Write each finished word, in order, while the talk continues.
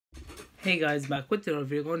Hey guys, back with the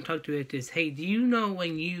review. We're going to talk to you about this. Hey, do you know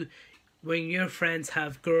when your friends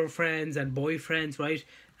have girlfriends and boyfriends, right?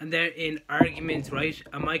 And they're in arguments, right?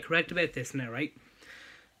 Am I correct about this now, right?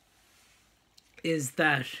 Is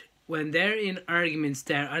that when they're in arguments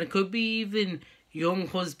there, and it could be even young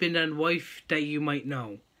husband and wife that you might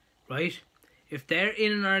know, right? If they're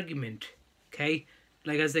in an argument, okay?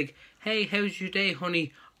 Like I was like, hey, how's your day,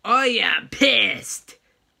 honey? I am pissed.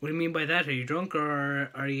 What do you mean by that? Are you drunk or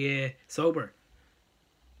are you sober?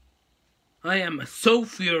 I am so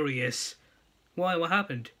furious. Why? What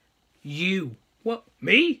happened? You. What?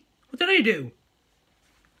 Me? What did I do?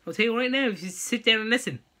 I'll tell you right now, if you sit down and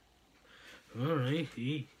listen. Alright,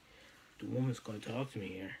 the woman's gonna talk to me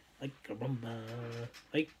here. Like caramba.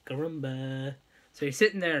 Like caramba. So you're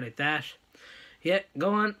sitting there like that. Yeah,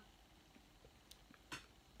 go on.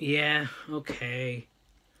 Yeah, okay.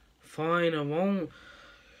 Fine, I won't.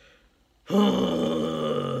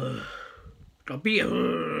 Don't be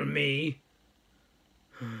me.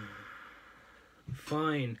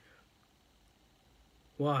 Fine.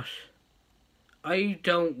 What? I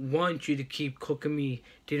don't want you to keep cooking me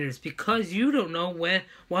dinners because you don't know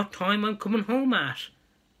what time I'm coming home at.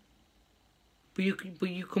 But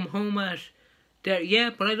you come home at there,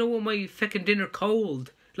 yeah. But I don't want my fucking dinner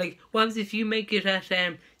cold. Like, what happens if you make it at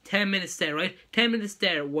 10 minutes there, right? 10 minutes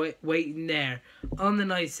there, waiting there on the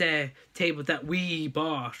nice table that we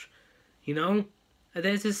bought, you know? And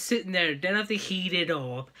then it's just sitting there. Then I have to heat it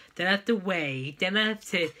up. Then I have to wait. Then I have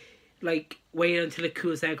to, like, wait until it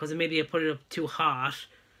cools down because maybe I put it up too hot,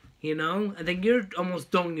 you know? And then you're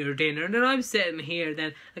almost done your dinner. And then I'm sitting here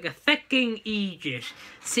then like a fucking idiot.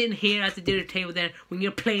 Sitting here at the dinner table there when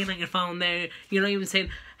you're playing on your phone there. You're not even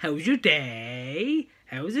saying, how's your day?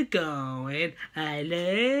 How's it going? I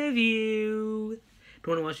love you.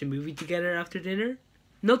 Do you want to watch a movie together after dinner?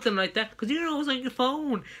 Nothing like that, because you're always on your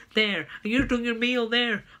phone there, and you're doing your meal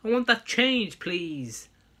there. I want that change, please.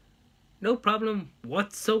 No problem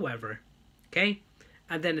whatsoever. Okay?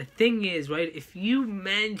 And then the thing is, right, if you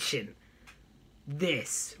mention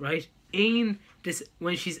this, right, in this,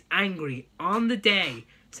 when she's angry on the day,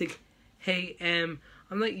 it's like, hey, I'm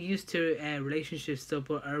not used to relationship stuff,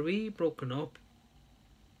 but are we broken up?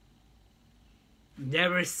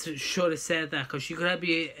 Never should have said that, because she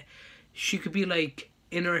could be like,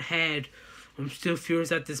 in her head, I'm still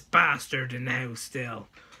furious at this bastard in the house still,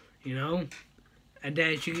 you know? And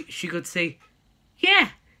then she could say, yeah,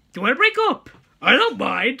 do you want to break up? I don't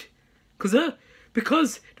mind.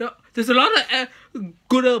 Because there's a lot of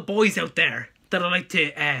good old boys out there that I like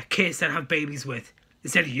to kiss and have babies with,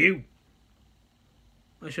 instead of you.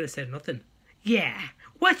 I should have said nothing. Yeah,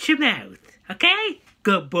 watch your mouth, okay?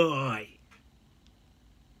 Good boy.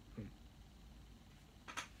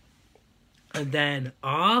 And then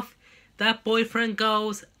off that boyfriend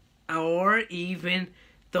goes, or even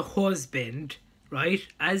the husband, right?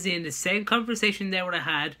 As in the same conversation there what I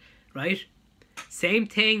had, right? Same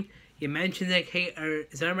thing. You mentioned like, hey,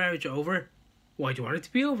 is our marriage over? Why do you want it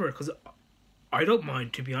to be over? Because I don't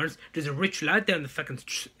mind, to be honest. There's a rich lad down the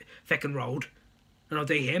fucking road, and I'll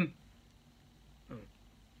date him. Oh.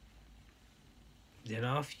 Then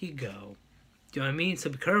off you go. Do you know what I mean? So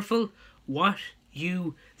be careful what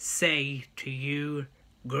you say to your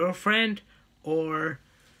girlfriend or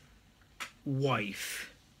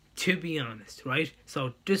wife, to be honest, right?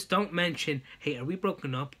 So just don't mention, hey, are we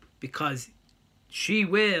broken up? Because she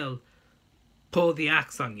will pull the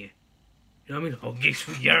axe on you. You know what I mean? Oh, yes,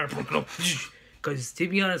 we are broken up. Because to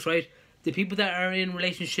be honest, right, the people that are in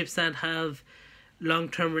relationships and have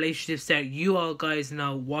long-term relationships there, you all guys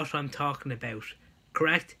know what I'm talking about,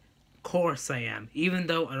 correct? Of course I am, even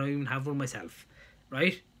though I don't even have one myself.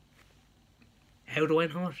 Right? How do I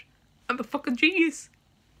not? I'm a fucking genius.